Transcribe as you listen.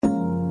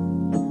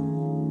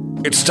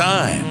It's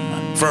time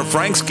for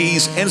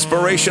Frankski's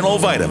Inspirational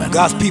Vitamin.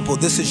 God's people,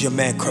 this is your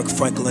man, Kirk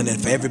Franklin, and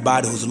for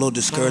everybody who's a little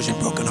discouraged and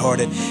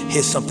brokenhearted,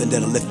 here's something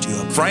that'll lift you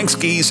up.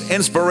 Frankski's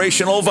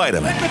Inspirational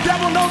Vitamin. Let the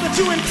devil know that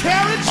you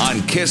encouraged.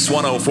 On KISS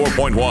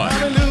 104.1.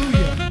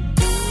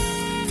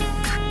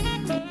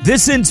 Hallelujah.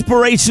 This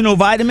Inspirational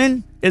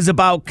Vitamin is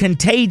about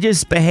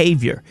contagious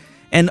behavior,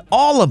 and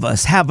all of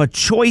us have a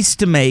choice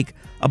to make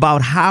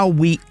about how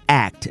we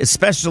act,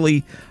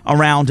 especially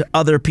around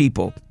other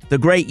people. The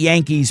great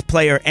Yankees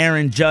player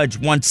Aaron Judge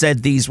once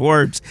said these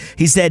words.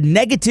 He said,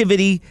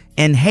 "Negativity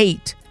and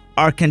hate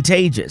are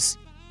contagious,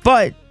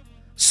 but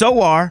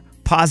so are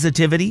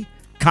positivity,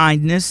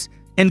 kindness,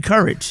 and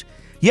courage."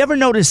 You ever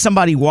notice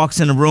somebody walks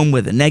in a room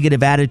with a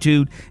negative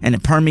attitude and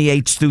it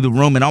permeates through the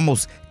room and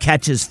almost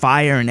catches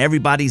fire and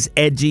everybody's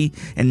edgy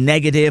and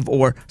negative,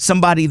 or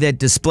somebody that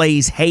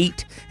displays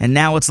hate and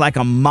now it's like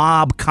a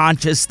mob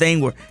conscious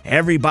thing where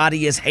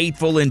everybody is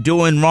hateful and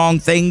doing wrong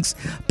things?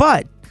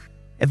 But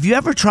have you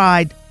ever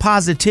tried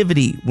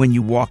positivity when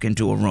you walk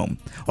into a room,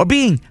 or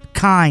being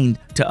kind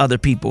to other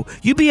people?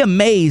 You'd be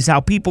amazed how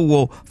people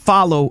will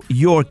follow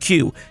your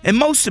cue. And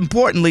most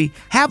importantly,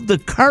 have the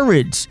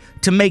courage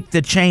to make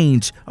the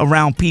change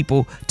around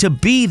people, to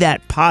be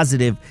that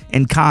positive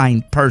and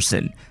kind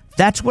person.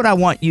 That's what I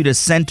want you to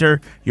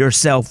center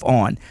yourself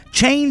on.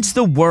 Change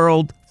the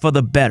world for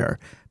the better,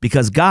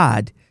 because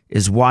God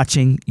is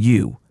watching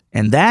you.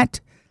 And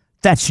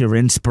that's your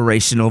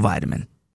Inspirational Vitamin.